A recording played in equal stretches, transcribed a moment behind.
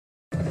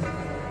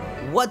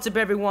What's up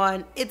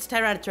everyone, it's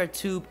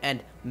Tube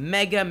and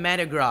Mega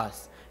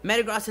Metagross.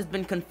 Metagross has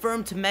been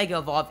confirmed to Mega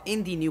Evolve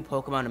in the new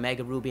Pokemon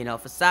Omega Ruby and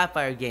Alpha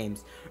Sapphire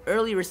games.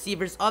 Early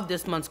receivers of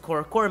this month's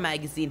Core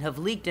magazine have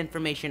leaked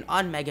information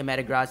on Mega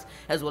Metagross,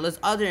 as well as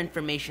other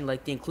information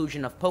like the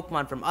inclusion of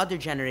Pokemon from other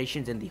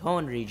generations in the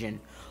Hoenn region.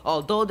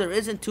 Although there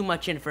isn't too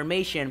much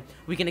information,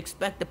 we can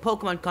expect the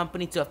Pokemon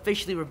company to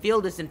officially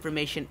reveal this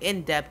information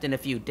in depth in a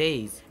few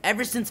days.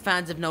 Ever since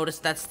fans have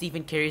noticed that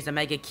Steven carries a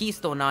Mega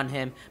Keystone on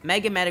him,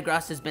 Mega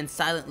Metagross has been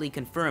silently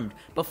confirmed,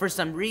 but for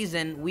some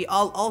reason, we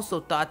all also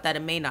thought that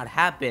it may not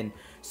happen.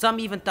 Some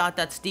even thought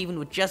that Steven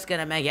would just get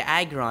a Mega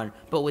Aggron,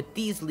 but with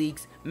these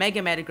leaks,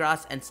 Mega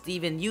Metagross and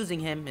Steven using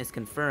him is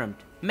confirmed.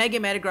 Mega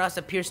Metagross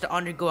appears to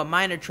undergo a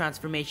minor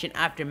transformation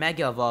after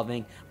Mega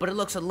Evolving, but it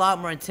looks a lot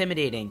more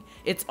intimidating.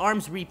 Its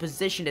arms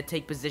reposition to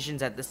take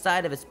positions at the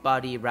side of its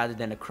body rather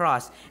than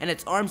across, and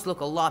its arms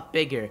look a lot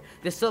bigger.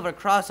 The silver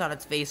cross on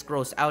its face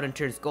grows out and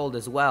turns gold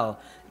as well.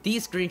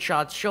 These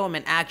screenshots show him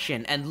in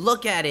action, and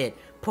look at it!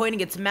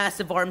 Pointing its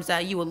massive arms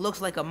at you, it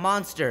looks like a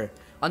monster.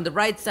 On the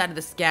right side of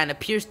the scan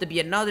appears to be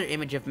another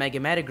image of Mega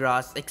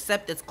Metagross,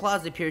 except its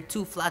claws appear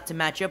too flat to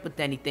match up with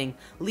anything,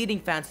 leading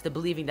fans to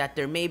believing that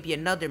there may be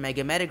another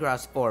Mega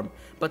Metagross form.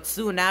 But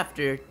soon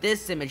after,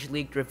 this image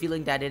leaked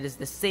revealing that it is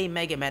the same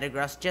Mega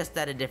Metagross just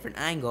at a different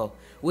angle.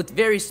 With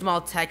very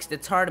small text,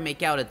 it's hard to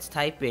make out its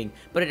typing,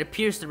 but it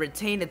appears to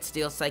retain its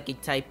Steel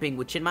Psychic typing,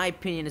 which in my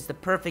opinion is the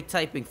perfect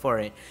typing for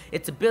it.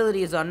 Its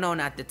ability is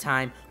unknown at the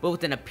time, but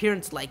with an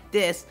appearance like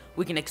this,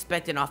 we can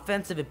expect an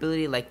offensive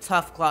ability like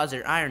Tough Claws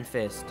or Iron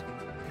Fist.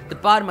 The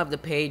bottom of the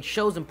page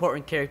shows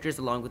important characters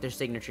along with their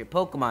signature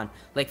Pokemon,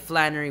 like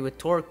Flannery with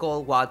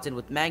Torkoal, Watson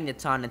with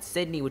Magneton, and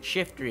Sydney with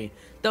Shiftry.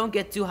 Don't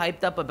get too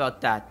hyped up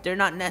about that, they're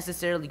not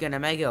necessarily gonna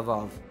Mega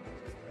Evolve.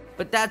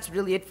 But that's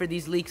really it for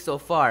these leaks so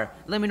far.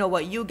 Let me know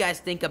what you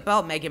guys think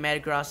about Mega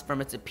Metagross from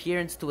its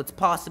appearance to its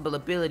possible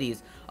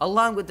abilities.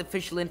 Along with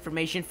official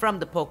information from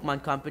the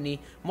Pokemon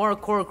Company, more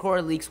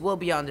Core leaks will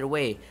be on their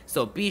way,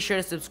 so be sure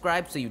to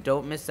subscribe so you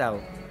don't miss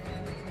out.